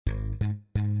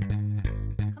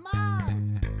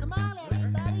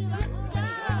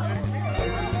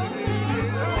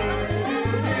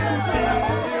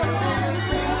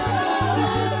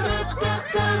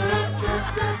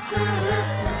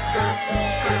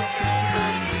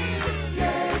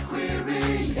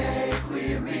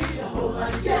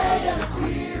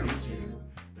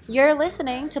You're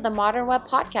listening to the Modern Web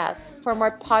Podcast. For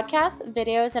more podcasts,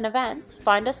 videos, and events,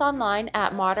 find us online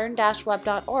at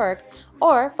modern-web.org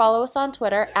or follow us on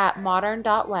Twitter at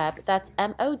modern.web. That's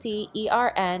MODERNDOTWEB.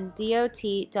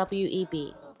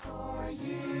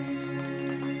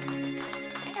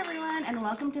 Hey everyone, and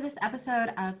welcome to this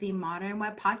episode of the Modern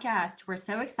Web Podcast. We're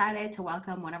so excited to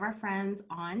welcome one of our friends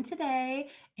on today,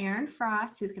 Erin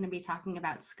Frost, who's going to be talking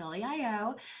about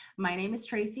Scully.io. My name is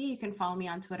Tracy. You can follow me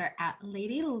on Twitter at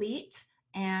Lady Leet,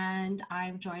 and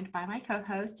I'm joined by my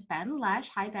co-host, Ben Lesh.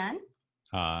 Hi, Ben.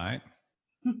 Hi.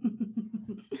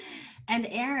 And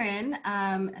Erin,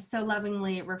 so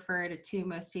lovingly referred to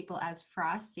most people as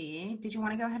Frosty. Did you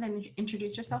want to go ahead and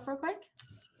introduce yourself real quick?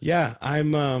 Yeah,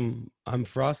 I'm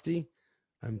Frosty.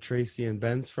 I'm Tracy and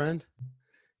Ben's friend,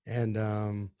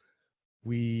 and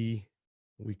we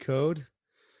code,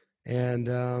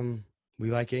 and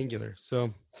we like Angular.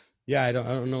 So yeah, I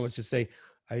don't know what to say.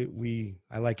 I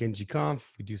like ngconf.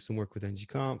 We do some work with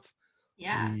ngconf.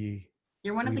 Yeah,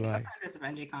 you're one of the co-founders of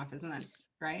ngconf, isn't that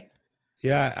right?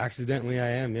 Yeah, accidentally I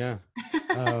am. Yeah.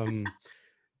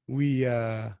 We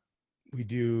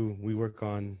work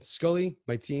on Scully,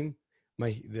 my team.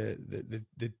 I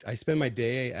spend my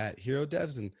day at Hero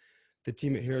Devs, and the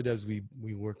team at Hero Devs,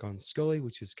 we work on Scully,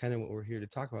 which is kind of what we're here to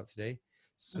talk about today.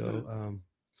 So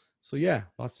so yeah,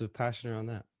 lots of passion around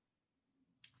that.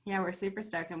 Yeah, we're super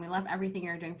stoked, and we love everything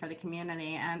you're doing for the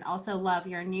community, and also love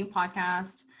your new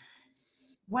podcast.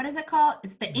 What is it called?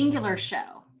 It's the Angular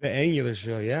Show. The Angular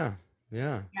Show, yeah.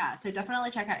 So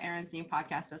definitely check out Erin's new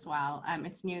podcast as well.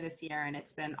 It's new this year, and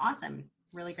it's been awesome.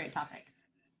 Really great topics.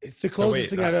 It's the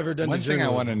closest thing I've ever done to journalism. One thing I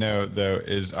want to know, though,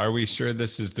 is are we sure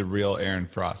this is the real Erin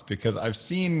Frost? Because I've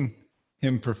seen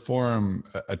him perform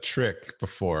a trick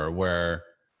before where,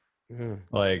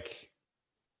 like,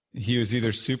 he was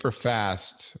either super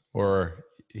fast or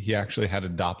he actually had a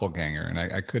doppelganger, and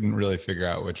I couldn't really figure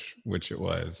out which it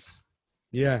was.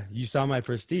 Yeah, you saw my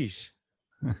Prestige.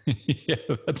 Yeah,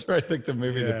 that's right. I think the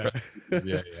movie. Yeah.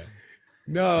 Yeah.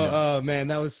 No, Yeah. Oh man,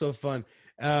 that was so fun.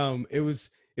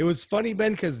 It was funny,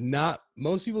 Ben, because not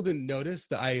most people didn't notice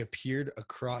that I appeared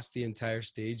across the entire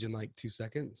stage in like 2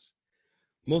 seconds.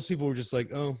 Most people were just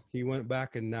like, "Oh, he went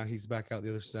back and now he's back out the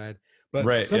other side." But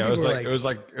right, some people it was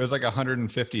like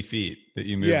 150 feet that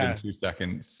you moved in 2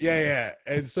 seconds. Yeah.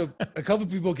 And so a couple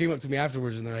people came up to me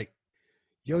afterwards and they're like,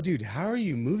 "Yo, dude, how are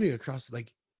you moving across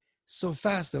like so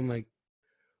fast?" I'm like,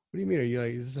 "What do you mean? Are you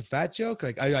like, is this a fat joke?"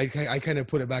 Like I kind of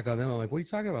put it back on them. I'm like, "What are you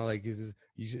talking about? Like, is this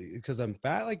because I'm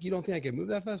fat? Like, you don't think I can move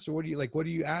that fast, or what are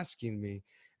you asking me?"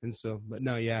 And so, but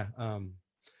no, yeah.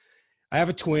 I have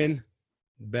a twin.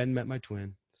 Ben met my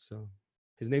twin, so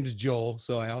his name is Joel.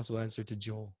 So I also answer to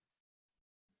Joel.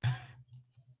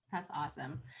 That's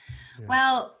awesome. Yeah.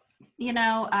 Well,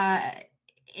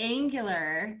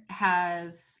 Angular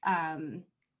has, I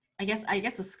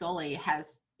guess with Scully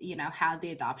has, had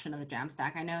the adoption of the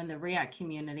Jamstack. I know in the React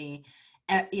community,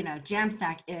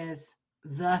 Jamstack is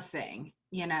the thing,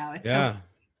 it's so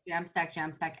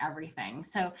Jamstack everything.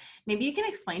 So maybe you can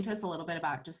explain to us a little bit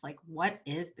about just like, what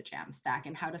is the Jamstack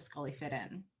and how does Scully fit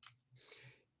in?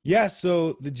 Yeah,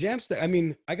 so the Jamstack, I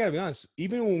mean, I gotta be honest,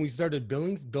 even when we started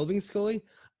building Scully,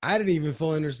 I didn't even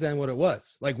fully understand what it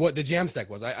was, like what the Jamstack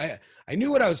was. I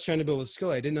knew what I was trying to build with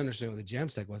Scully. I didn't understand what the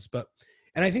Jamstack was,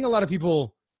 and I think a lot of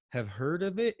people have heard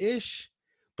of it ish,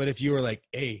 but if you were like,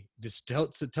 "Hey, just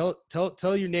tell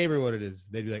your neighbor what it is,"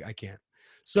 they'd be like, "I can't."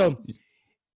 So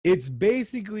it's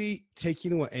basically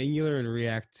taking what Angular and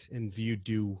React and Vue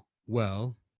do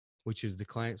well, which is the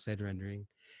client-side rendering,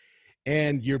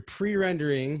 and you're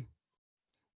pre-rendering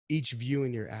each view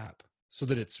in your app so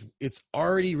that it's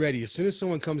already ready. As soon as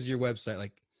someone comes to your website,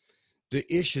 like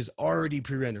the ish is already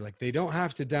pre-rendered. Like they don't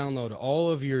have to download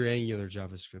all of your Angular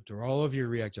JavaScript or all of your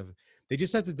React JavaScript. They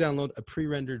just have to download a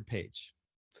pre-rendered page.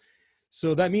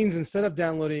 So that means instead of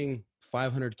downloading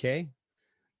 500K,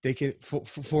 they can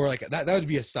for like that would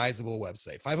be a sizable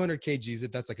website. 500K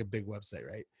gzip, that's like a big website,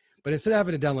 right? But instead of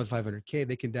having to download 500K,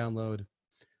 they can download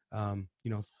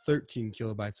 13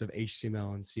 kilobytes of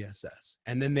HTML and CSS.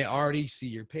 And then they already see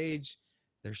your page.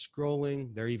 They're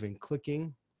scrolling. They're even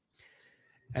clicking.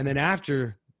 And then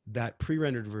after that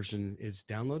pre-rendered version is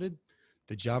downloaded,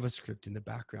 the JavaScript in the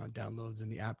background downloads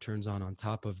and the app turns on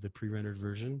top of the pre-rendered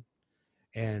version.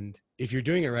 And if you're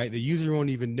doing it right, the user won't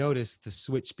even notice the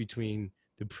switch between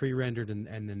the pre-rendered and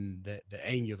then the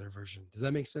Angular version. Does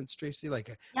that make sense, Tracy?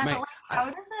 Like, but like, how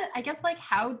does it? I guess like,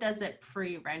 how does it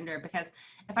pre-render? Because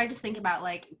if I just think about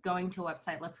like going to a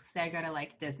website, let's say I go to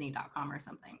like Disney.com or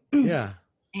something. Yeah.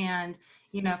 And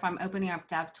if I'm opening up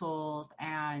DevTools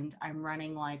and I'm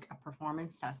running like a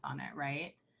performance test on it,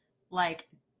 right? Like,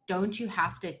 don't you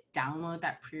have to download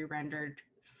that pre-rendered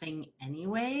thing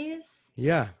anyways?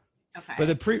 Yeah. Okay. But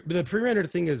the pre-rendered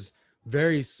thing is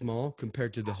very small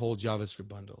compared to the whole JavaScript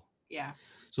bundle. Yeah.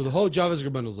 So the whole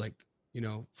JavaScript bundle is like,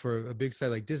 for a big site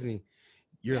like Disney,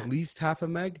 you're at least half a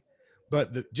meg,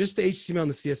 but just the HTML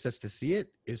and the CSS to see it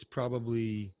is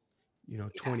probably,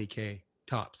 20K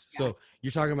tops. Yeah. So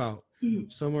you're talking about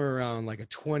somewhere around like a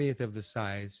 20th of the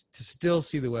size to still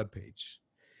see the web page.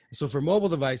 So for mobile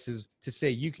devices, to say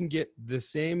you can get the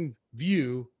same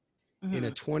view in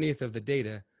a 20th of the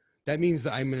data, that means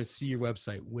that I'm going to see your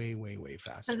website way, way, way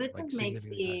faster. So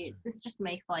this just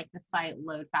makes like the site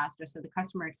load faster. So the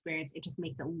customer experience, it just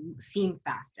makes it seem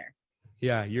faster.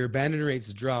 Yeah, your abandon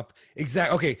rates drop.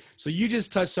 Exactly. Okay, so you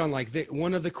just touched on like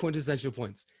one of the quintessential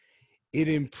points. It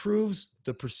improves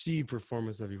the perceived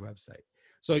performance of your website.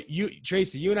 So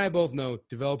Tracy, you and I both know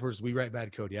developers, we write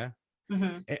bad code, yeah?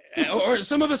 Mm-hmm. Or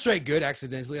some of us write good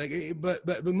accidentally,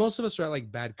 but most of us write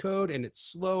like bad code, and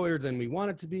it's slower than we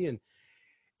want it to be,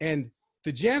 and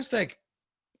the Jamstack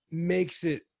makes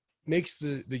the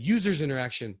user's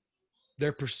interaction,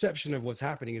 their perception of what's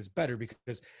happening is better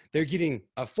because they're getting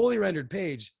a fully rendered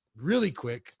page really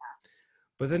quick,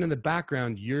 but then in the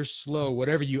background, you're slow.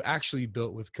 Whatever you actually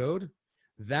built with code,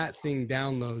 that thing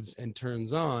downloads and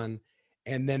turns on,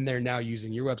 and then they're now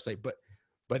using your website. But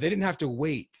they didn't have to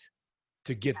wait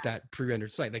to get that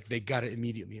pre-rendered site. Like they got it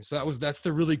immediately. And so that's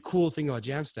the really cool thing about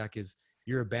Jamstack is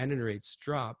your abandon rates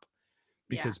drop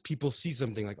because people see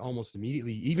something like almost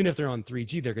immediately. Even if they're on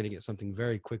 3G, they're going to get something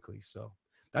very quickly. So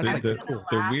that's cool.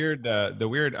 The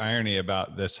weird irony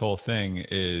about this whole thing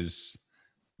is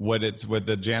what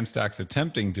the Jamstack's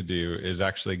attempting to do is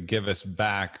actually give us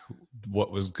back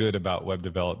what was good about web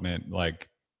development like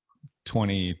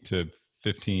 20 to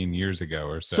 15 years ago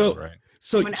or so, right?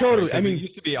 So totally. I mean, it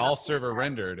used to be all server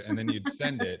rendered and then you'd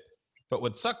send it. But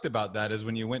what sucked about that is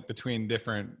when you went between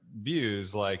different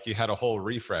views, like you had a whole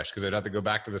refresh because they'd have to go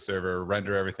back to the server,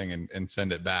 render everything and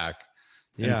send it back.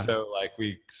 Yeah. And so like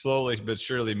we slowly but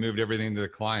surely moved everything to the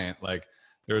client. Like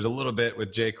there was a little bit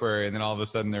with jQuery and then all of a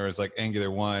sudden there was like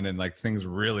Angular 1 and like things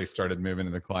really started moving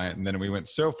to the client. And then we went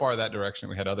so far that direction,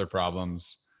 we had other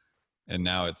problems. And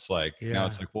now it's like,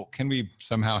 well, can we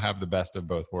somehow have the best of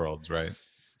both worlds, right?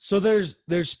 So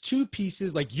there's two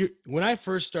pieces. Like when I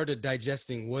first started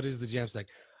digesting what is the Jamstack,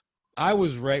 I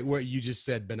was right where you just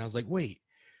said, Ben. I was like, wait,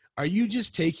 are you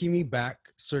just taking me back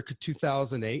circa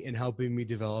 2008 and helping me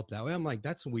develop that way? I'm like,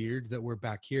 that's weird that we're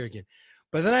back here again.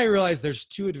 But then I realized there's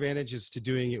two advantages to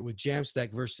doing it with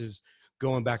Jamstack versus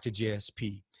going back to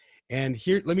JSP. And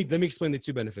here, let me explain the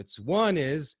two benefits. One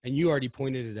is, and you already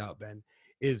pointed it out, Ben,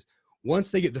 is once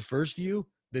they get the first view,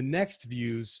 the next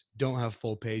views don't have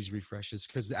full page refreshes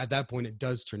because at that point it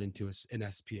does turn into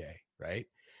an SPA, right?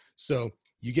 So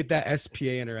you get that SPA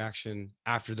interaction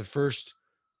after the first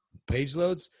page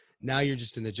loads. Now you're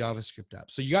just in the JavaScript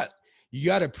app. So you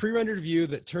got a pre-rendered view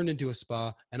that turned into a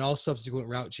SPA, and all subsequent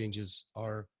route changes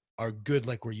are good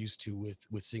like we're used to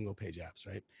with single page apps,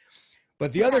 right?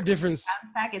 But the other difference,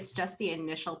 in fact, it's just the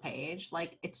initial page.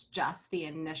 Like it's just the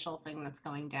initial thing that's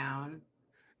going down.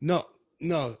 No.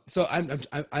 So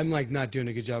I'm like not doing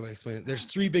a good job of explaining it. There's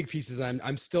three big pieces.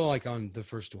 I'm still like on the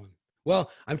first one.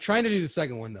 Well, I'm trying to do the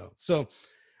second one though. So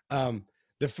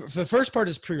the first part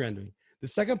is pre-rendering. The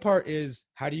second part is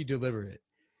how do you deliver it?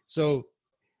 So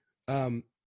the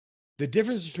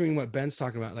difference between what Ben's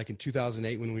talking about, like in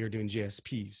 2008 when we were doing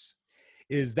JSPs,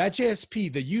 is that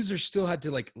JSP, the user still had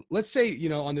to like, let's say,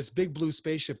 on this big blue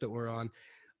spaceship that we're on,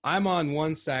 I'm on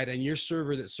one side and your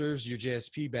server that serves your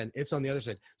JSP, Ben, it's on the other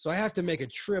side. So I have to make a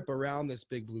trip around this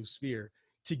big blue sphere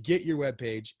to get your web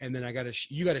page. And then you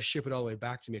got to ship it all the way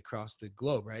back to me across the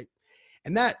globe, right?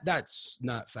 And that's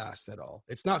not fast at all.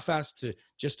 It's not fast to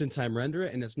just in time render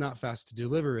it, and it's not fast to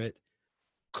deliver it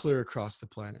clear across the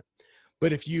planet.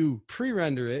 But if you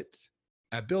pre-render it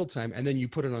at build time and then you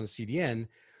put it on a CDN,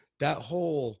 that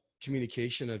whole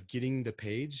communication of getting the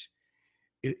page,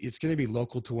 it's going to be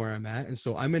local to where I'm at. And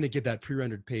so I'm going to get that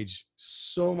pre-rendered page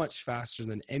so much faster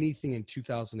than anything in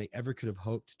 2008 ever could have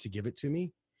hoped to give it to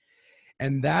me.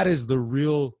 And that is the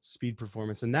real speed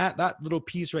performance. And that little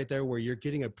piece right there where you're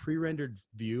getting a pre-rendered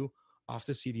view off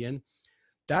the CDN,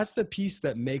 that's the piece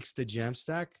that makes the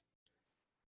Jamstack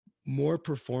more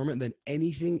performant than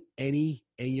anything any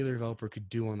Angular developer could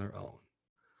do on their own.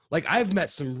 Like I've met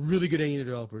some really good Angular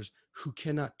developers who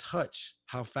cannot touch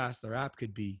how fast their app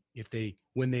could be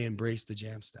when they embrace the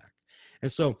Jamstack.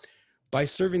 And so by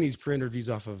serving these pre-rendered views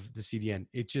off of the CDN,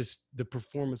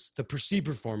 the perceived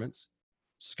performance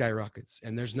skyrockets.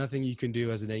 And there's nothing you can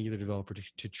do as an Angular developer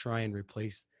to try and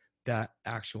replace that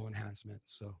actual enhancement.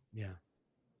 So yeah.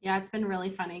 Yeah, it's been really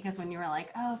funny because when you were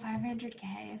like, oh,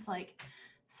 500K is like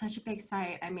such a big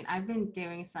site. I mean, I've been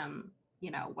doing some,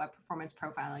 web performance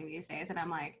profiling these days, and I'm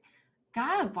like,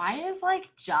 God, why is like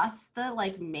just the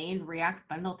like main React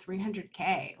bundle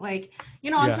 300K? Like,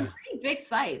 on some pretty big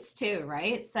sites too,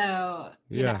 right? So,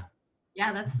 yeah,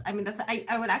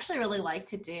 I would actually really like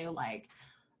to do like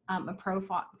a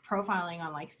profiling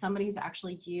on like somebody who's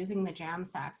actually using the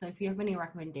Jamstack. So if you have any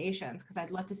recommendations, because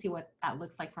I'd love to see what that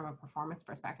looks like from a performance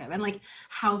perspective and like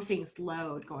how things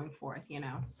load going forth,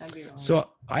 that'd be really So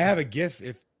I have a GIF.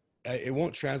 If it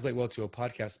won't translate well to a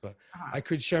podcast, but I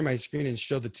could share my screen and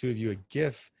show the two of you a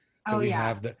GIF that we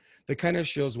have that kind of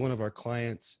shows one of our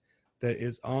clients that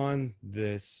is on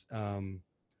this.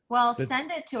 Well,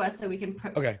 send it to us so we can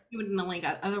put it in the link.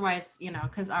 Otherwise,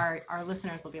 because our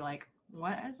listeners will be like,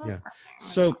 what is this?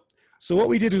 Yeah. So what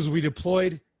we did is we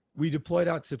deployed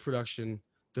out to production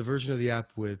the version of the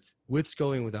app with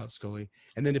Scully and without Scully.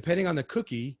 And then depending on the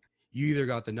cookie, you either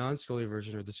got the non-Scully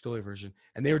version or the Scully version.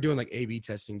 And they were doing like A/B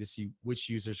testing to see which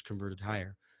users converted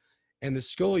higher. And the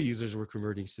Scully users were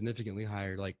converting significantly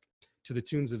higher, like to the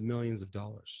tunes of millions of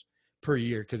dollars per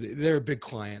year, because they're a big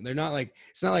client. They're not like,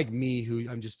 it's not like me who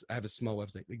I have a small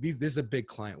website. Like this is a big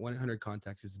client. 100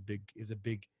 contacts is a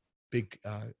big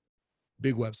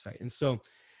website. And so,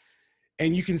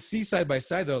 and you can see side by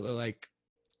side though, like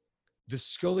the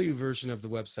Scully version of the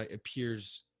website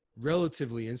appears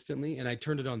relatively instantly. And I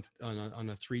turned it on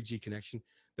a 3G connection.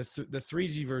 The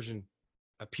 3G version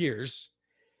appears,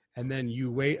 and then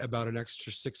you wait about an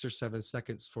extra 6 or 7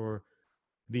 seconds for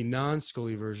the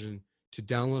non-Scully version to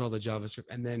download all the JavaScript,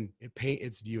 and then it paint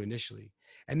its view initially.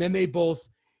 And then they both,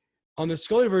 on the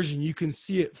Scully version, you can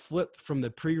see it flip from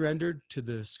the pre-rendered to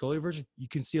the Scully version. You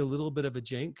can see a little bit of a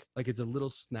jank, like it's a little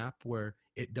snap where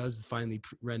it does finally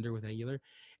render with Angular.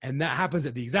 And that happens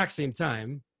at the exact same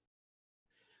time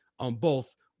on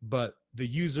both, but the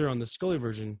user on the Scully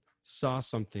version saw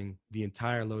something the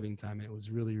entire loading time, and it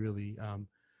was really, really,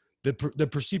 the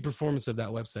perceived performance of that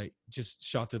website just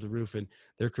shot through the roof, and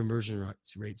their conversion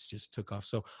rates just took off.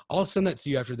 So I'll send that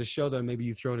to you after the show, though. Maybe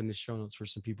you throw it in the show notes for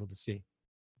some people to see.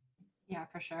 Yeah,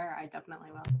 for sure. I definitely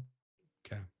will.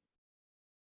 Okay.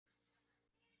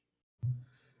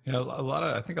 Yeah,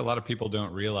 I think a lot of people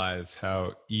don't realize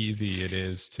how easy it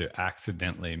is to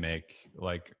accidentally make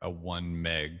like a 1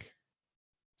 meg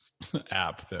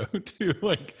app though too.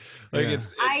 Like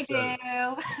it's I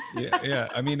do. yeah.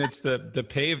 I mean, it's the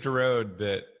paved road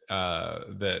that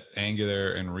that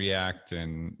Angular and React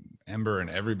and Ember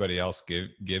and everybody else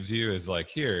gives you is like,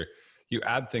 here, you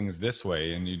add things this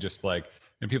way, and you just like,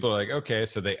 and people are like, okay,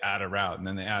 so they add a route, and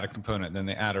then they add a component, and then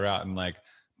they add a route, and like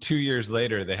 2 years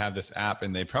later, they have this app,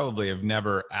 and they probably have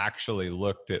never actually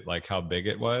looked at like how big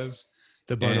it was.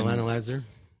 The bundle analyzer.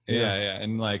 Yeah.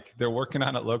 And like they're working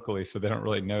on it locally, so they don't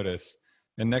really notice.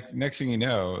 And next thing you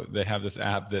know, they have this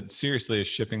app that seriously is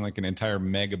shipping like an entire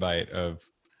megabyte of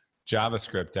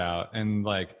JavaScript out. And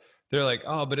like, they're like,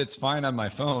 oh, but it's fine on my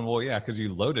phone. Well, yeah, because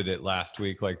you loaded it last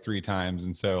week like 3 times.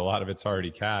 And so a lot of it's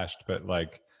already cached. But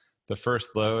like the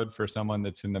first load for someone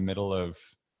that's in the middle of,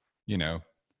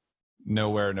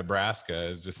 nowhere, Nebraska,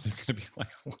 is just, they're going to be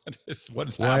like, what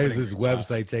is why does this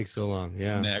website take so long?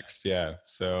 Yeah. Next. Yeah.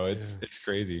 So it's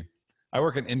crazy. I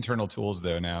work in internal tools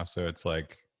though now. So it's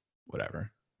like,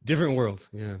 whatever. Different world.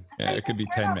 Yeah. Yeah. It could be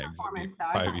 10 megs. Performance though.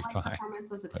 I thought like performance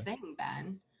was a thing,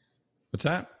 Ben. What's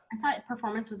that? I thought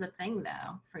performance was a thing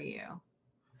though for you.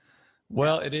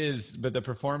 Well, it is, but the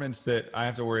performance that I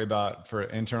have to worry about for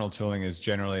internal tooling is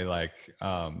generally like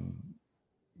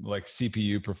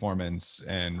CPU performance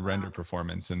and render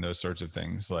performance and those sorts of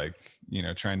things. Like,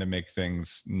 trying to make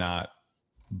things not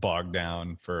bogged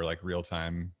down for like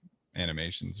real-time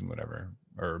animations and whatever,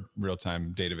 or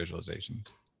real-time data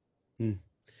visualizations.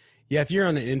 Yeah. If you're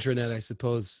on the intranet, I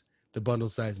suppose the bundle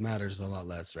size matters a lot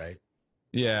less, right?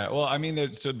 Yeah, well, I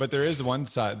mean, but there is one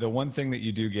side. The one thing that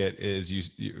you do get is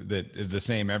that is the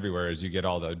same everywhere, is you get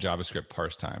all the JavaScript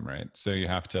parse time, right? So you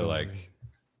have to like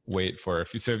wait for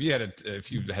if you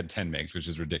had 10 megs, which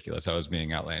is ridiculous. I was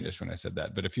being outlandish when I said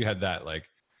that, but if you had that, like,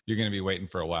 you're going to be waiting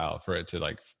for a while for it to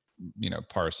like,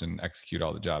 parse and execute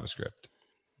all the JavaScript.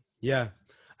 Yeah,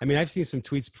 I mean, I've seen some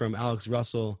tweets from Alex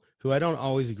Russell, who I don't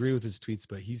always agree with his tweets,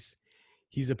 but he's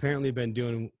apparently been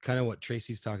doing kind of what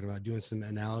Tracy's talking about, doing some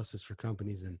analysis for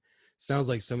companies, and sounds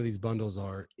like some of these bundles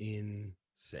are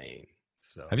insane.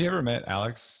 So have you ever met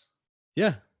Alex?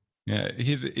 Yeah. Yeah.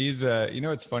 He's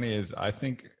what's funny is I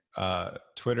think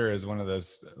Twitter is one of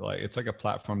those, like, it's like a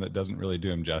platform that doesn't really do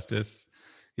him justice.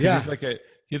 Yeah.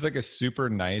 He's like a super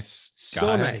nice guy.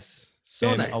 So nice. So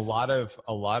and nice. a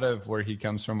lot of where he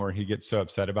comes from, where he gets so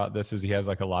upset about this, is he has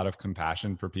like a lot of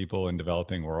compassion for people in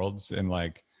developing worlds. And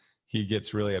like, he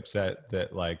gets really upset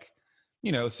that like,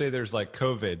 you know, say there's like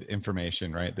COVID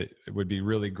information, right? That it would be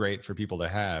really great for people to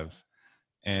have.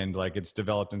 And like, it's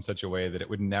developed in such a way that it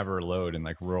would never load in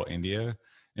like rural India.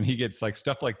 And he gets like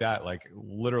stuff like that, like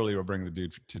literally will bring the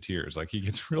dude to tears. Like, he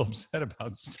gets real upset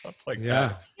about stuff like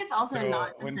that. It's also So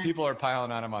not when people are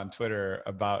piling on him on Twitter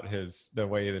about the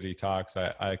way that he talks,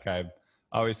 I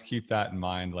always keep that in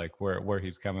mind, like where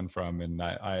he's coming from. And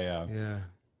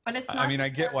But it's not, I mean, I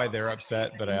get why they're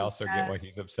upset, but I also get why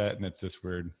he's upset, and it's just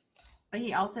weird. But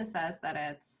he also says that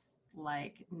it's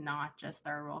like not just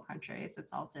third world countries.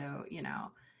 It's also, you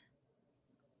know,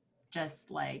 just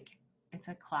like it's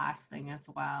a class thing as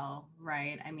well,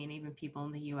 right? I mean, even people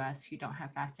in the U.S. who don't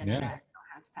have fast internet,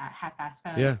 don't have fast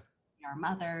phones, our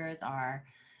mothers, our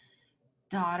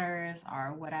daughters,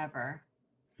 our whatever.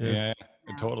 Yeah,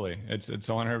 totally. It's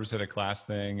 100% a class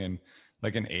thing, and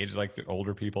like an age, like the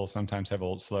older people sometimes have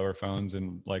slower phones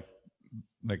and like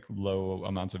low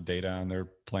amounts of data on their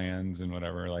plans and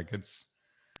whatever. Like it's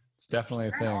definitely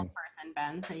a thing. You're an old person,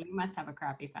 Ben, so you must have a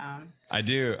crappy phone. I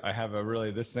do. I have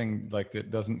this thing, like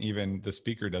the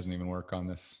speaker doesn't even work on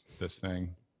this thing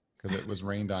because it was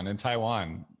rained on in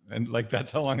Taiwan. And like,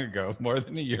 that's how long ago, more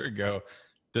than a year ago,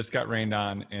 this got rained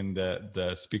on, and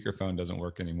the speaker phone doesn't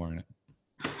work anymore in it.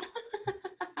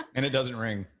 And it doesn't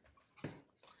ring.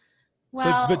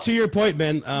 Well, but to your point,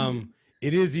 Ben,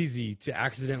 it is easy to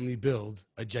accidentally build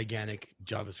a gigantic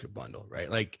JavaScript bundle, right?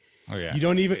 Like, you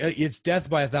don't even, it's death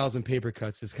by 1,000 paper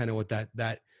cuts is kind of what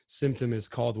that symptom is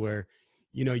called, where,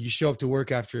 you know, you show up to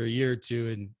work after a year or two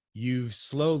and you've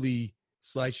slowly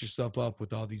sliced yourself up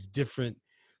with all these different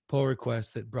pull requests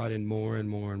that brought in more and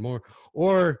more and more.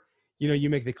 Or, you know, you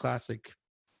make the classic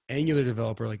Angular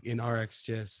developer, like in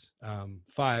RxJS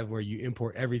 5, where you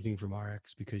import everything from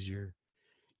Rx because you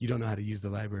don't know how to use the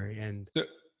library. And so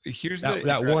here's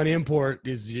that one import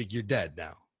is, you're dead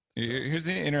now. So. Here's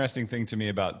the interesting thing to me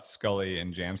about Scully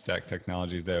and Jamstack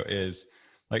technologies, though, is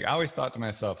like, I always thought to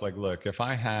myself, like, look, if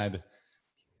I had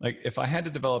to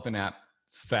develop an app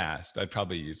fast, I'd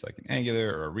probably use like an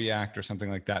Angular or a React or something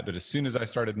like that. But as soon as I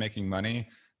started making money,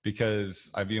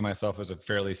 because I view myself as a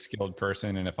fairly skilled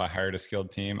person, and if I hired a skilled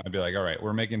team, I'd be like, all right,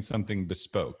 we're making something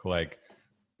bespoke. Like,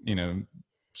 you know,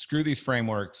 screw these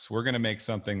frameworks. We're going to make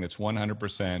something that's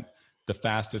 100% the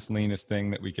fastest, leanest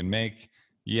thing that we can make.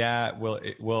 Yeah,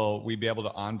 will we be able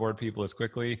to onboard people as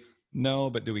quickly? No,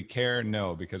 but do we care?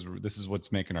 No, because this is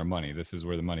what's making our money. This is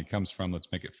where the money comes from.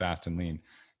 Let's make it fast and lean.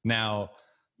 Now,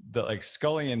 the like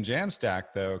Scully and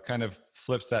Jamstack, though, kind of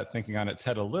flips that thinking on its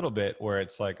head a little bit, where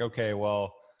it's like, okay,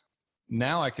 well,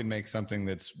 now I can make something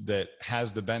that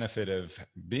has the benefit of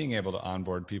being able to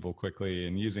onboard people quickly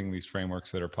and using these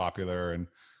frameworks that are popular and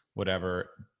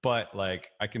whatever, but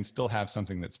like, I can still have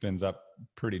something that spins up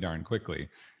pretty darn quickly.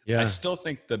 Yeah. I still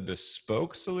think the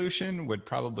bespoke solution would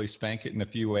probably spank it in a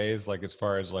few ways, like as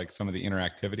far as like some of the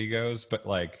interactivity goes, but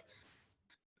like,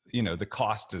 you know, the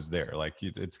cost is there. Like,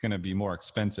 it's going to be more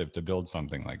expensive to build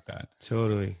something like that.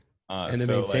 Totally. And to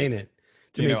maintain it.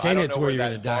 To maintain it's where you're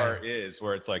going to die. Is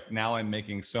where it's like, now I'm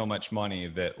making so much money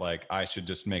that like, I should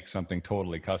just make something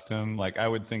totally custom. Like, I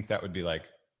would think that would be like,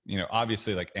 you know,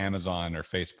 obviously like Amazon or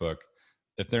Facebook,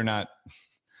 if they're not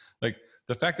like,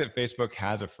 the fact that Facebook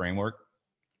has a framework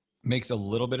makes a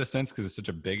little bit of sense because it's such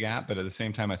a big app. But at the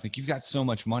same time, I think you've got so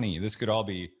much money. This could all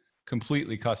be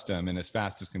completely custom and as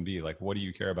fast as can be. Like, what do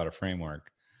you care about a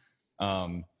framework?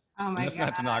 That's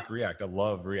not to knock React. I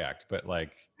love React, but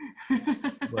like,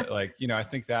 you know, I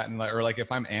think that, and like, or like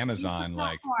if I'm Amazon,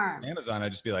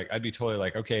 I'd just be like, I'd be totally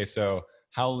like, okay, so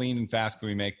how lean and fast can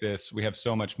we make this? We have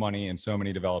so much money and so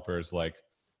many developers. Like,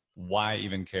 why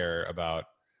even care about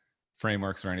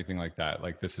frameworks or anything like that?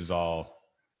 Like, this is all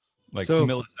like, so,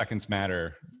 milliseconds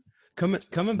matter.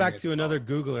 Coming back to another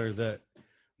Googler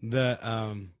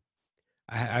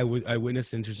I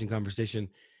witnessed an interesting conversation.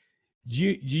 Do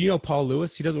you know Paul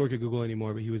Lewis? He doesn't work at Google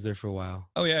anymore, but he was there for a while.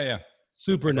 Oh yeah.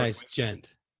 Super nice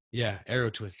gent. Yeah,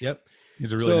 AeroTwist. Yep.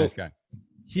 He's a really nice guy.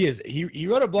 He is. He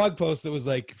wrote a blog post that was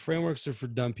like, frameworks are for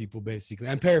dumb people, basically.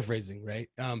 I'm paraphrasing, right?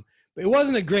 But it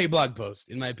wasn't a great blog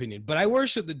post, in my opinion. But I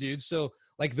worship the dude. So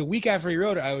like the week after he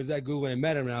wrote it, I was at Google and I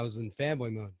met him, and I was in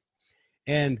fanboy mode.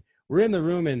 And we're in the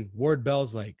room, and Ward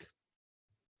Bell's like,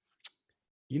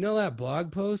 you know that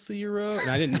blog post that you wrote?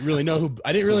 And I didn't really know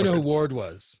who Ward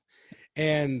was.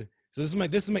 And so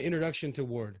this is my introduction to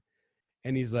Ward.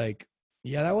 And he's like,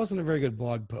 yeah, that wasn't a very good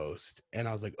blog post. And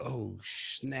I was like, oh,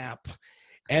 snap.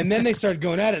 And then they started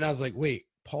going at it. And I was like, wait,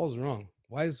 Paul's wrong.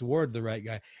 why is Ward the right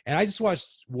guy? And I just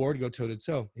watched Ward go toe to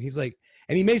toe, and he's like,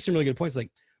 and he made some really good points. Like,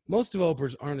 most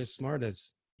developers aren't as smart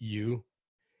as you,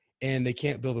 and they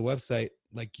can't build a website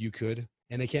like you could,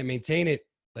 and they can't maintain it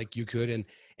like you could.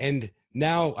 And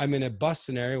now I'm in a bus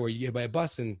scenario where you get by a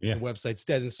bus and the website's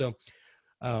dead. And so,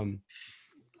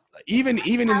 even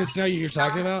in the scenario you're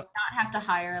talking about, not have to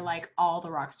hire like all the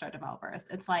Rockstar developers.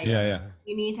 It's like,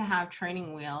 you need to have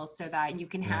training wheels so that you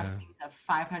can have teams of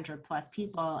 500 plus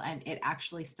people and it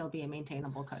actually still be a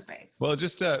maintainable code base. Well,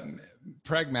 just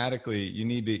pragmatically, you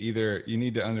need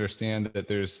to understand that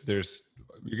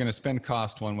you're going to spend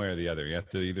cost one way or the other. You have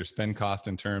to either spend cost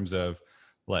in terms of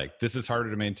like, this is harder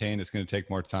to maintain, it's going to take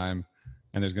more time,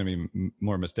 and there's going to be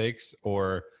more mistakes,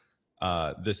 or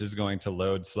this is going to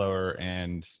load slower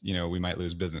and, we might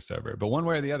lose business over it. But one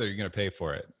way or the other, you're going to pay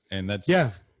for it. And that's,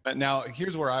 But now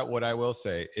here's what I will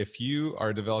say. If you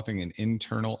are developing an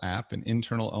internal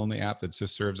only app that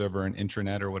just serves over an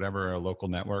intranet or whatever, or a local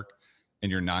network,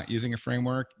 and you're not using a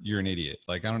framework, you're an idiot.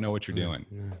 Like, I don't know what you're doing.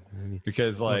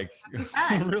 Because like,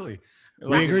 really,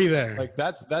 we agree there. Like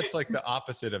that's like the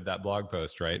opposite of that blog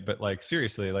post, right? But like,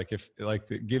 seriously, like if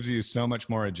like it gives you so much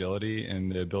more agility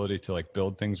and the ability to like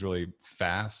build things really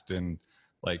fast, and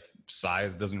like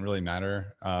size doesn't really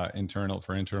matter internal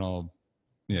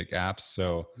like apps.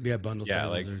 So bundle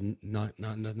sizes are not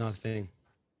a thing.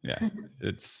 Yeah,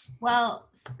 it's well,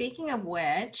 speaking of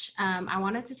which, I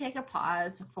wanted to take a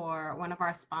pause for one of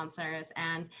our sponsors.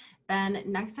 And Ben,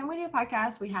 next time we do a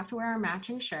podcast, we have to wear our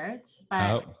matching shirts.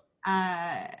 But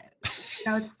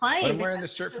it's funny. I'm wearing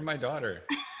this shirt for my daughter.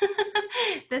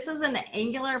 This is an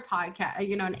Angular podcast,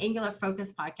 an Angular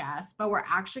focused podcast, but we're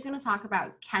actually going to talk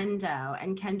about Kendo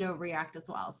and Kendo React as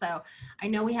well. So I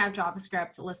know we have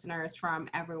JavaScript listeners from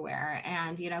everywhere,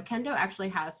 and, Kendo actually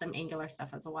has some Angular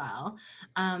stuff as well.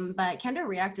 But Kendo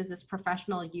React is this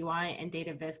professional UI and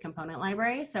data viz component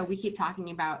library. So we keep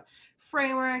talking about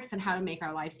frameworks and how to make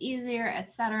our lives easier,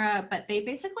 etc. But they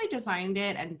basically designed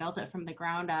it and built it from the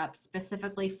ground up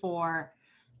specifically for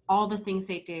all the things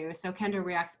they do. So Kendo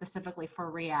React specifically for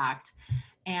React,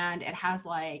 and it has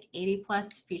like 80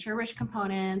 plus feature rich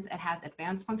components. It has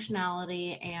advanced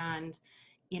functionality, and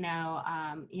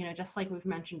just like we've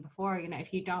mentioned before,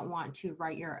 if you don't want to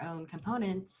write your own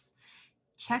components,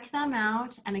 check them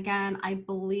out. And again, I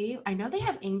know they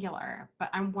have Angular, but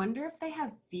I wonder if they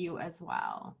have Vue as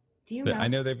well. Do you know? I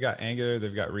know they've got Angular,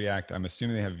 they've got React. I'm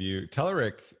assuming they have Vue.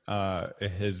 Telerik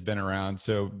has been around.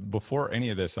 So before any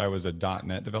of this, I was a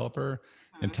 .NET developer,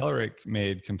 and Telerik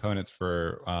made components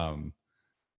for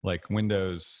like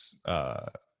Windows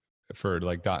for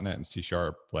like .NET and C#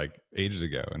 like ages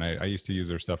ago, and I used to use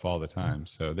their stuff all the time.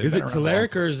 So is it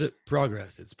Telerik or is it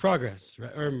Progress? It's Progress,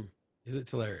 right? Or is it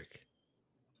Telerik?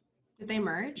 Did they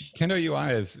merge? Kendo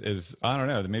UI is I don't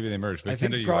know. Maybe they merged. But I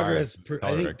think Kendo Progress.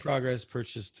 I think Progress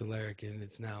purchased Telerik, and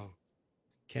it's now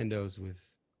Kendo's with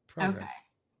Progress.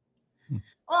 Okay.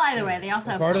 Well, either way, they also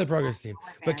have part of the Progress team.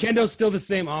 But Kendo's still the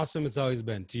same awesome it's always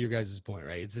been. To your guys' point,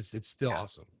 right? It's still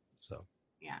awesome. So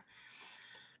yeah.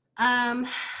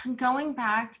 Going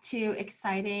back to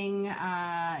exciting,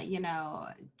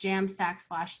 Jamstack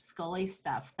 / Scully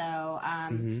stuff, though.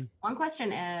 One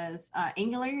question is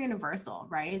Angular Universal,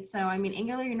 right? So, I mean,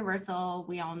 Angular Universal,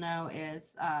 we all know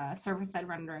is server-side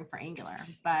rendering for Angular,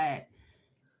 but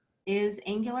is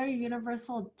Angular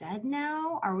Universal dead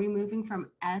now? Are we moving from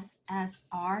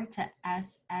SSR to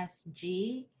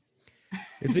SSG?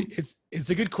 It's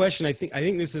a good question. I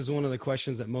think this is one of the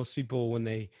questions that most people, when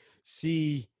they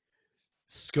see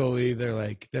Scully, they're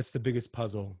like, that's the biggest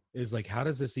puzzle, is like, how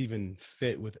does this even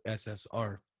fit with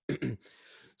SSR?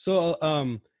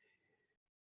 So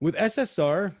with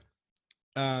SSR,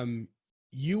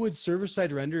 you would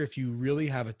server-side render if you really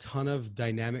have a ton of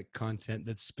dynamic content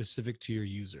that's specific to your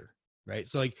user, right?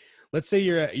 So like, let's say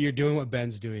you're doing what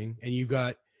Ben's doing, and you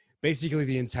got basically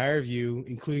the entire view,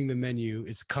 including the menu,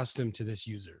 is custom to this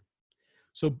user.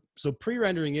 So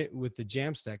pre-rendering it with the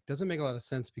Jamstack doesn't make a lot of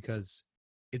sense, because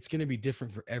it's going to be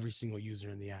different for every single user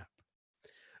in the app.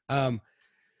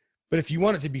 But if you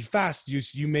want it to be fast,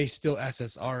 you may still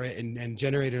SSR it and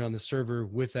generate it on the server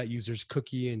with that user's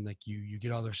cookie, and like you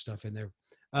get all their stuff in there.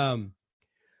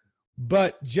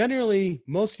 But generally,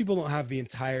 most people don't have the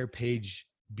entire page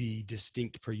be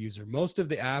distinct per user. Most of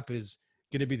the app is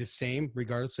going to be the same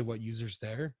regardless of what user's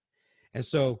there. And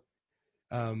so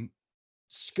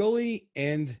Scully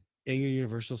and Angular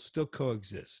Universal still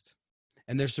coexist.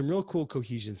 And there's some real cool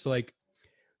cohesion. So like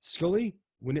Scully,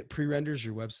 when it pre-renders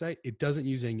your website, it doesn't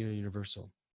use Angular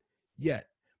Universal yet.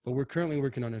 But we're currently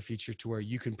working on a feature to where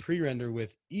you can pre-render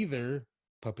with either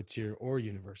Puppeteer or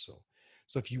Universal.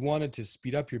 So if you wanted to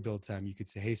speed up your build time, you could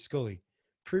say, hey, Scully,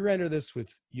 pre-render this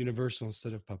with Universal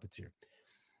instead of Puppeteer.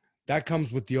 That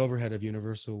comes with the overhead of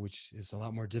Universal, which is a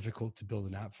lot more difficult to build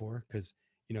an app for, because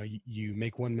you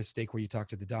make one mistake where you talk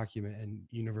to the document and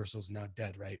Universal is now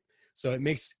dead, right? So it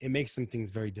makes some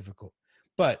things very difficult,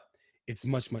 but it's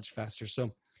much faster.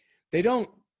 So they don't.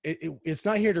 It's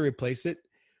not here to replace it.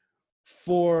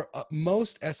 For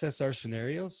most SSR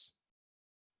scenarios,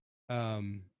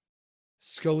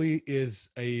 Scully is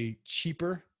a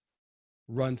cheaper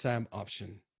runtime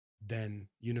option than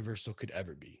Universal could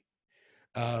ever be.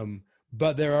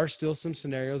 But there are still some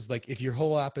scenarios, like if your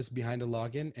whole app is behind a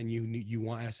login and you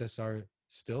want SSR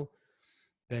still,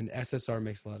 then SSR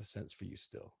makes a lot of sense for you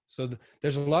still. So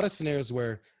there's a lot of scenarios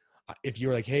where if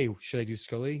you're like, hey, should I do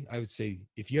Scully? I would say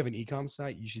if you have an e-com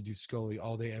site, you should do Scully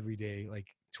all day, every day, like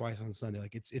twice on Sunday.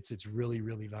 Like it's really,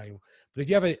 really valuable. But if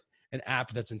you have an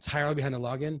app that's entirely behind a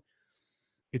login,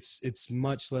 it's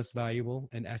much less valuable,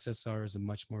 and SSR is a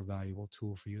much more valuable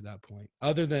tool for you at that point.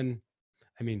 Other than,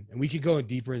 I mean, and we could go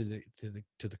deeper into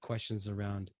the questions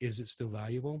around, is it still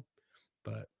valuable?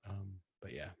 But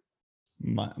yeah.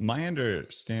 My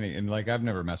understanding, and like I've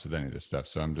never messed with any of this stuff,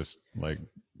 so I'm just like,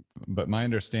 but my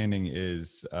understanding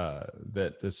is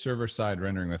that the server side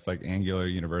rendering with like Angular,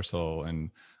 Universal, and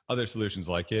other solutions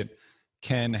like it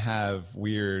can have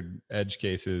weird edge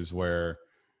cases where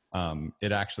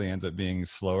it actually ends up being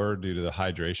slower due to the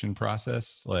hydration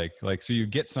process. Like so you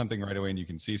get something right away and you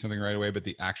can see something right away, but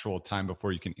the actual time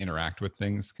before you can interact with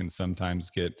things can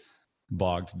sometimes get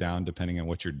bogged down depending on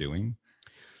what you're doing.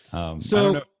 I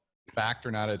don't know fact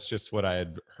or not, it's just what I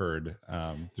had heard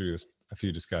through a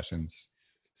few discussions.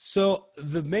 So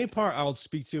the main part I'll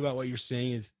speak to about what you're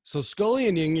saying is, so Scully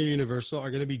and Angular Universal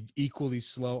are going to be equally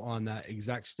slow on that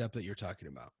exact step that you're talking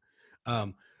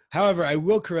about. However, I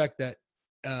will correct that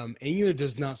Angular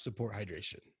does not support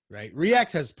hydration, right?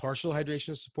 React has partial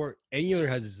hydration support. Angular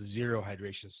has zero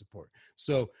hydration support.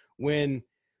 So when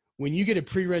you get a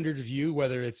pre-rendered view,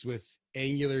 whether it's with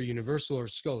Angular Universal or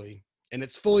Scully, and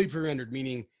it's fully pre-rendered,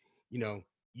 meaning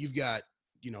you've got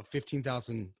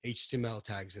 15,000 HTML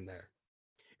tags in there.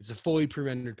 It's a fully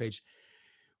pre-rendered page.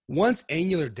 Once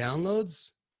Angular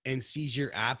downloads and sees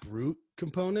your app root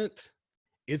component,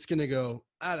 it's going to go,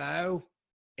 hello,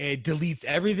 and it deletes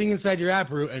everything inside your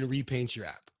app root and repaints your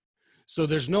app. So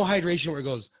there's no hydration where it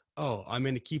goes, oh, I'm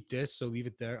going to keep this, so leave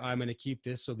it there. I'm going to keep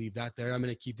this, so leave that there. I'm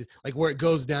going to keep this. Like where it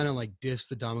goes down and like diffs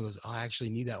the DOM and goes, oh, I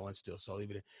actually need that one still, so I'll leave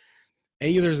it in.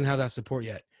 Angular doesn't have that support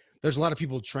yet. There's a lot of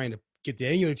people trying to get the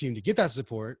Angular team to get that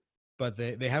support, but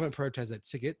they haven't prioritized that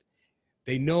ticket.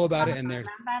 They know about it, and they're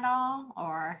at all,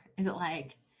 or is it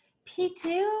like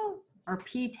P2 or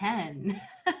P10?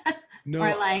 No,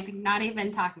 or like not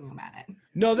even talking about it.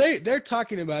 No, they're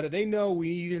talking about it. They know we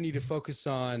either need to focus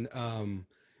on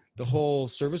the whole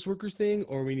service workers thing,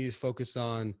 or we need to focus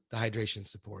on the hydration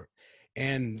support.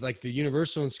 And like the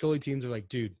Universal and Scully teams are like,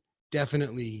 dude,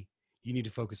 definitely you need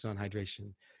to focus on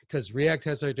hydration, because React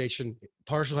has hydration,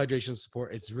 partial hydration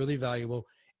support. It's really valuable.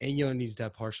 Angular needs to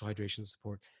have partial hydration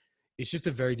support. It's just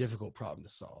a very difficult problem to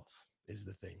solve is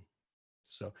the thing.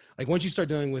 So like once you start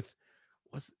dealing with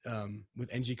with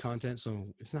NG content, so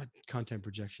it's not content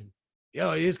projection.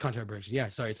 Yeah, it is content projection. Yeah,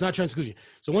 sorry, it's not transclusion.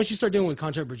 So once you start dealing with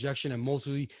content projection and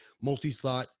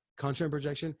multi-slot content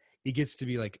projection, it gets to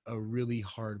be like a really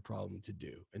hard problem to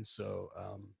do. And so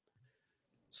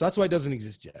so that's why it doesn't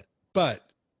exist yet. But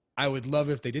I would love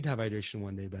if they did have hydration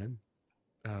one day, Ben.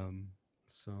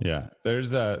 So yeah,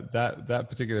 there's that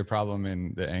particular problem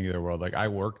in the Angular world. Like I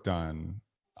worked on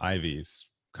Ivy's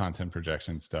content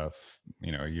projection stuff,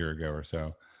 a year ago or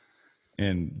so.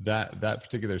 And that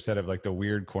particular set of like the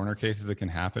weird corner cases that can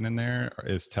happen in there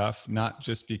is tough, not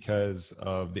just because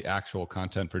of the actual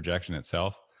content projection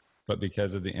itself, but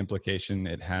because of the implication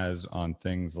it has on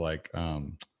things like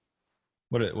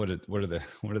what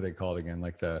are they called again?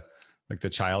 Like the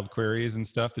child queries and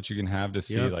stuff that you can have to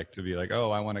see, yep. Like to be like,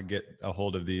 oh, I want to get a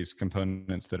hold of these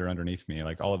components that are underneath me.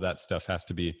 Like all of that stuff has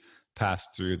to be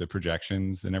passed through the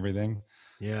projections and everything.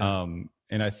 Yeah.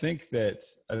 And I think that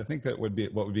would be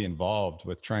what would be involved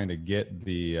with trying to get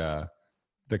the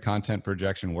content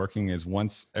projection working is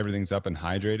once everything's up and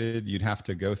hydrated, you'd have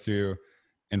to go through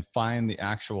and find the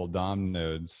actual DOM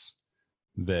nodes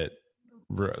that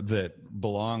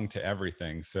belong to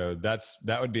everything. So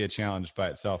that would be a challenge by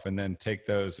itself. And then take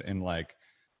those and like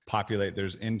populate.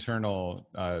 There's an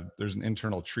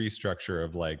internal tree structure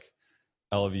of like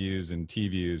L views and T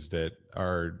views that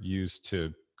are used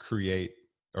to create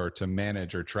or to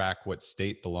manage or track what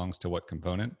state belongs to what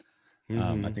component.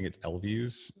 Mm-hmm. I think it's L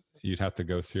views. You'd have to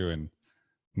go through and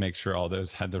make sure all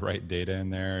those had the right data in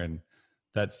there. And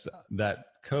that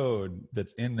code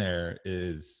that's in there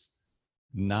is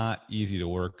not easy to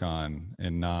work on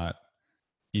and not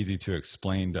easy to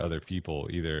explain to other people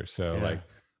either. So like,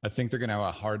 I think they're going to have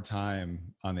a hard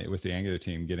time with the Angular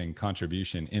team getting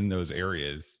contribution in those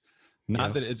areas.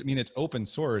 Not that it's, I mean, it's open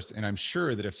source, and I'm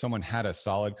sure that if someone had a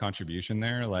solid contribution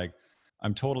there, like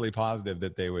I'm totally positive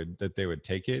that they would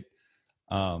take it.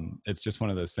 It's just one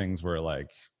of those things where like,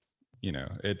 you know,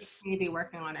 it's you'd be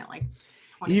working on it like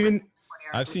 20 even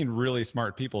I've seen really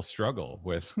smart people struggle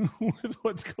with with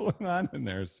what's going on in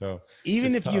there. So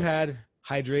even if tough. you had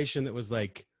hydration that was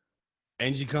like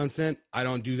ng content, I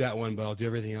don't do that one, but I'll do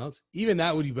everything else. Even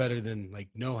that would be better than like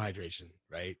no hydration,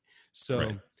 right?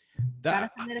 So gotta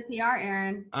send it a PR,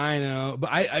 Aaron. I know, but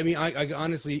I mean, I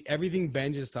honestly, everything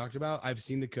Ben just talked about, I've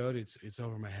seen the code. It's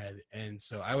over my head, and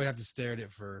so I would have to stare at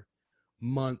it for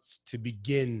months to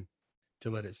begin to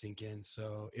let it sink in.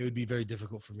 So it would be very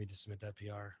difficult for me to submit that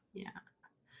PR. Yeah.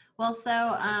 Well,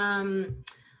 so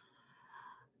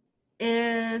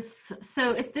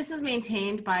if this is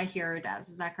maintained by Hero Devs,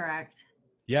 is that correct?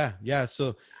 Yeah.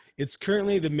 So it's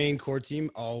currently the main core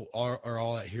team are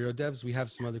all at Hero Devs. We have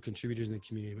some other contributors in the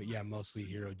community, but yeah, mostly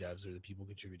Hero Devs are the people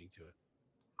contributing to it.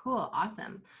 Cool.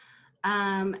 Awesome.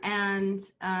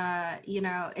 You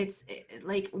know,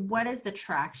 like, what is the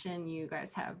traction you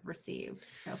guys have received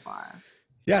so far?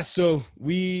 Yeah. So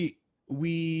we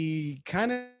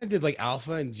kind of did like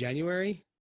alpha in January.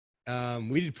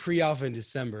 We did pre-alpha in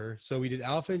December. So we did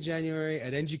alpha in January.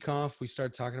 At NGConf, we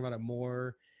started talking about it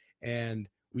more, and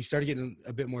we started getting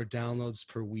a bit more downloads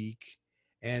per week.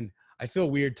 And I feel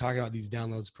weird talking about these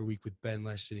downloads per week with Ben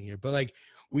Lesh sitting here, but like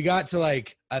we got to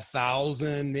like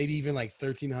 1,000, maybe even like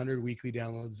 1,300 weekly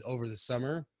downloads over the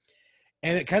summer.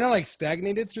 And it kind of like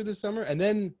stagnated through the summer. And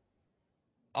then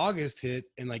August hit,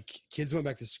 and like kids went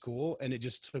back to school, and it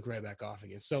just took right back off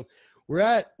again. So we're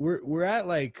at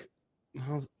like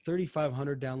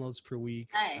 3,500 downloads per week.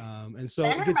 Nice. And so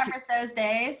Ben remembers those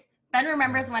days. Ben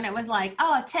remembers when it was like,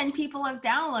 10 people have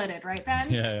downloaded, right,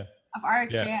 Ben? Yeah. Of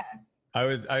RxJS.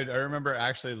 Yeah. I remember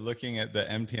actually looking at the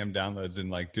NPM downloads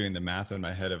and like doing the math in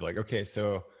my head of like, okay,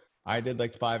 so I did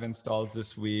like 5 installs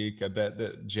this week. I bet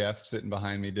that Jeff sitting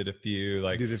behind me did a few,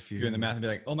 doing the math and be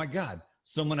like, oh my God,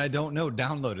 someone I don't know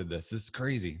downloaded this. This is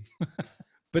crazy.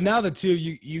 But now the two,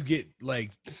 you get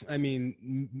like, I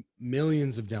mean,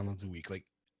 millions of downloads a week. Like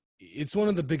it's one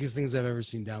of the biggest things I've ever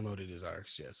seen downloaded is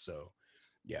RxJS. So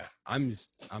yeah, I'm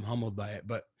humbled by it,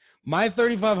 but my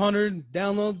 3,500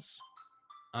 downloads,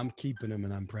 I'm keeping them,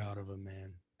 and I'm proud of them,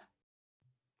 man.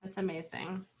 That's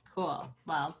amazing. Cool.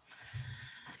 Well,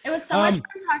 it was so much fun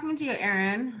talking to you,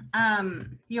 Aaron.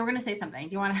 You were going to say something.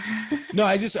 Do you want to? No,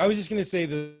 I was just going to say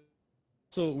that.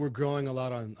 So we're growing a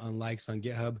lot on likes on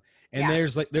GitHub, and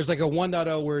there's like a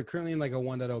 1.0. We're currently in like a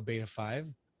 1.0 beta 5.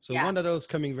 So 1.0 is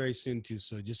coming very soon too.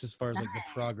 So just as far as like the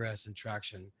progress and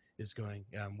traction is going,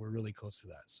 we're really close to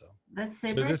that. So that's so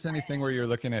is this anything where you're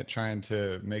looking at trying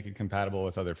to make it compatible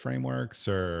with other frameworks,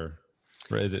 or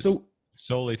is it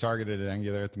solely targeted at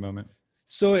Angular at the moment?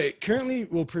 So it currently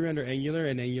will pre-render Angular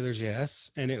and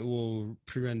AngularJS, and it will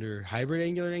pre-render hybrid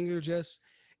Angular and AngularJS.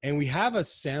 And we have a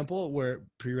sample where it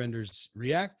pre-renders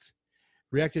React.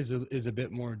 React is a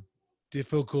bit more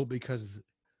difficult because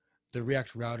the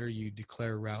React router, you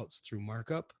declare routes through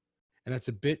markup. And that's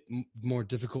a bit more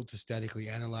difficult to statically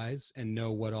analyze and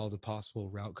know what all the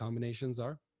possible route combinations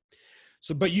are.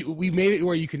 So, but we made it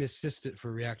where you can assist it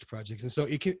for React projects. And so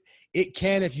it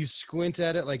can, if you squint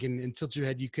at it, like and tilt your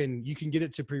head, you can get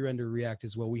it to pre-render React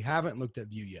as well. We haven't looked at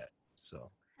Vue yet.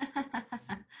 So.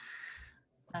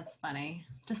 That's funny.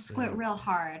 Just squint real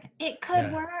hard. It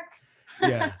could work.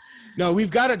 Yeah. No,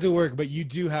 we've got it to work, but you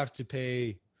do have to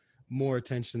pay more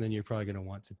attention than you're probably going to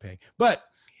want to pay. But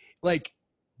like,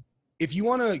 if you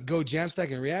want to go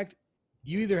Jamstack and React,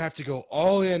 you either have to go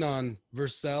all in on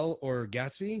Vercel or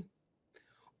Gatsby,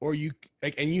 or you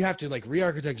have to like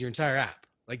re-architect your entire app.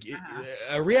 Like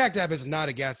a React app is not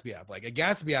a Gatsby app. Like a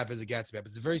Gatsby app is a Gatsby app.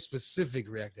 It's a very specific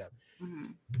React app.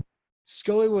 Mm-hmm.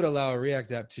 Scully would allow a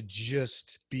React app to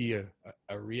just be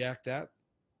a React app,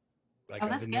 like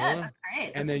a vanilla. Good. That's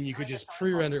great. And then you could just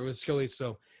pre-render it with Scully.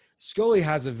 So Scully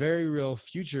has a very real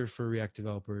future for React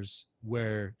developers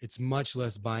where it's much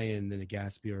less buy-in than a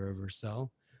Gatsby or a Vercel.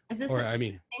 Is this same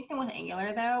thing with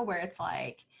Angular though, where it's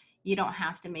like you don't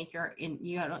have to make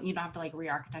you don't have to like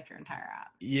re-architect your entire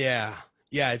app? Yeah,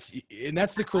 and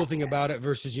that's the cool thing about it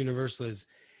versus Universal is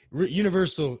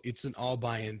Universal, it's an all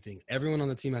buy-in thing. Everyone on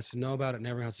the team has to know about it and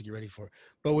everyone has to get ready for it.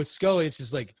 But with Scully, it's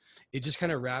just like, it just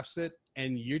kind of wraps it,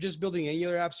 and you're just building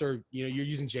Angular apps, or, you're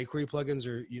using jQuery plugins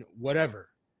or, whatever.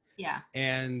 Yeah.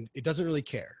 And it doesn't really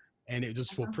care. and it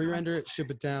just will pre-render it, ship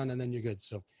it down, and then you're good.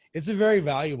 So it's a very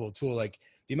valuable tool. Like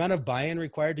the amount of buy-in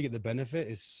required to get the benefit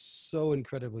is so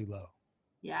incredibly low.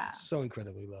 Yeah. So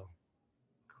incredibly low.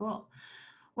 Cool.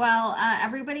 Well,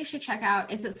 everybody should check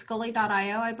out, is it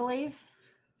Scully.io, I believe?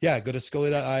 Yeah, go to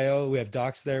Scully.io. We have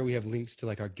docs there. We have links to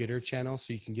like our Gitter channel,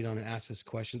 so you can get on and ask us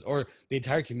questions, or the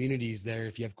entire community is there.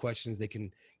 If you have questions, they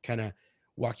can kind of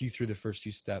walk you through the first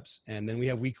few steps. And then we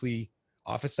have weekly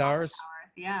office hours.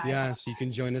 Yeah, so you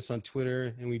can join us on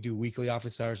Twitter, and we do weekly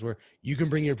office hours where you can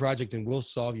bring your project and we'll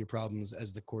solve your problems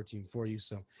as the core team for you.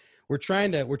 So we're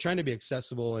trying to be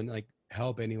accessible and like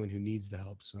help anyone who needs the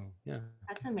help. So yeah.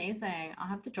 That's amazing. I'll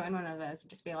have to join one of those and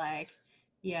just be like,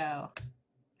 yo,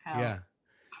 help. Yeah.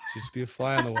 Just be a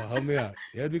fly on the wall. Help me out.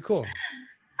 Yeah, it'd be cool.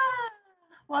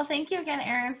 Well, thank you again,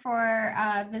 Aaron, for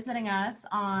visiting us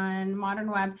on Modern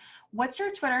Web. What's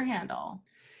your Twitter handle?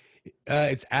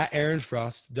 It's at Aaron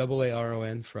Frost,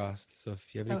 AARON Frost. So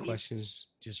if you have any questions,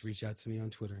 just reach out to me on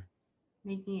Twitter.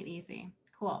 Making it easy.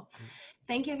 Cool.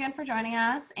 Thank you again for joining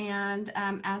us. And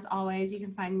as always, you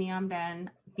can find me on Ben.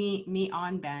 Me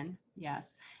on Ben.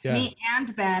 Yes. Yeah. Me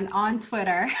and Ben on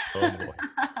Twitter. Oh boy.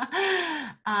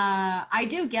 I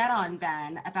do get on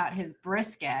Ben about his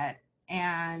brisket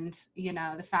and, you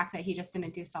know, the fact that he just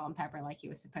didn't do salt and pepper like he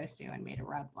was supposed to and made a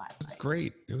rub last night.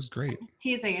 Great. It was great. Just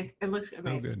teasing. It looks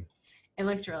amazing. So good. It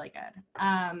looked really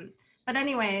good. But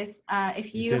anyways,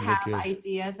 if you have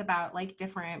ideas about like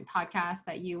different podcasts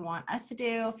that you want us to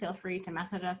do, feel free to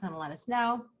message us and let us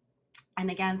know.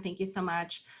 And again, thank you so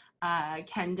much.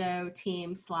 Kendo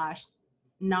team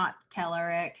 / not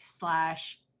Telleric /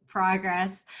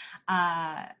 progress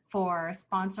for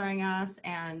sponsoring us,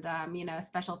 and you know,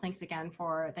 special thanks again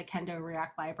for the Kendo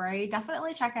React library.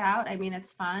 Definitely check it out. I mean,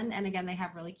 it's fun, and again, they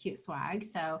have really cute swag,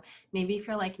 so maybe if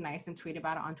you're like nice and tweet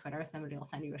about it on Twitter, somebody will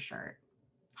send you a shirt.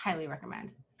 Highly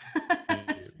recommend.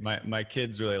 my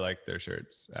kids really like their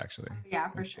shirts, actually. Yeah,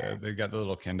 for sure. They've got the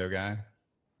little Kendo guy.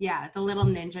 Yeah, the little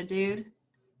ninja dude.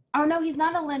 Oh no, he's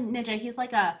not a ninja. He's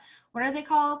like a, what are they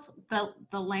called?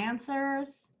 The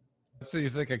Lancers. So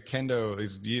he's like a Kendo.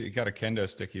 He got a Kendo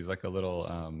stick. He's like a little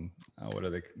what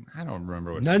are they? I don't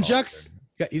remember what. Nunchucks.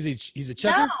 He's a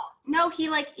chucker. No, he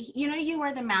like, you know, you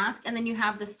wear the mask and then you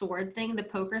have the sword thing, the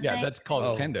poker thing. Yeah, that's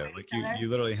called Kendo. Like you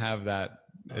literally have that.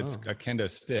 It's a Kendo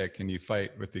stick, and you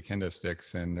fight with the Kendo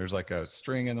sticks. And there's like a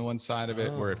string in the one side of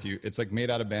it where it's like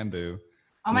made out of bamboo.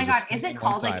 Oh my God, is it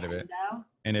called like Kendo?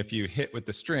 And if you hit with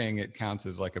the string, it counts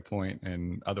as like a point,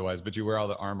 and otherwise, but you wear all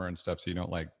the armor and stuff, so you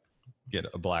don't like get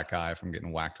a black eye from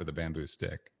getting whacked with a bamboo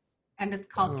stick. And it's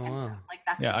called Kendo. Wow. Like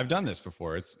that's I've done this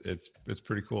before. It's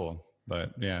pretty cool.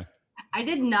 But yeah. I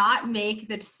did not make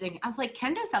the distinction. I was like,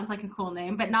 Kendo sounds like a cool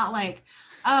name, but not like,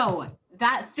 oh,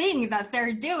 that thing that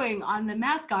they're doing on the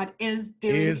mascot is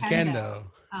Kendo.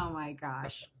 Oh my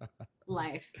gosh.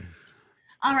 Life.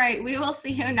 All right, we will see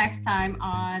you next time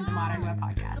on the Modern Web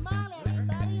Podcast.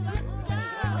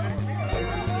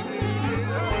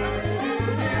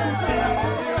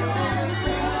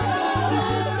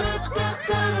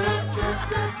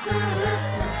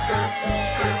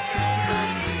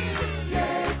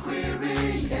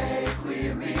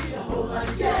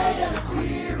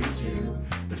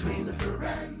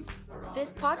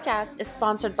 This podcast is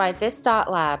sponsored by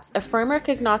This.Labs, a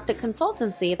framework-agnostic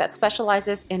consultancy that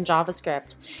specializes in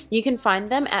JavaScript. You can find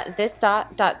them at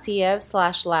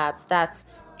this.co/labs. That's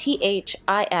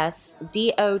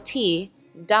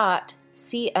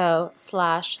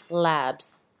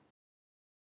THISDOT.co/labs.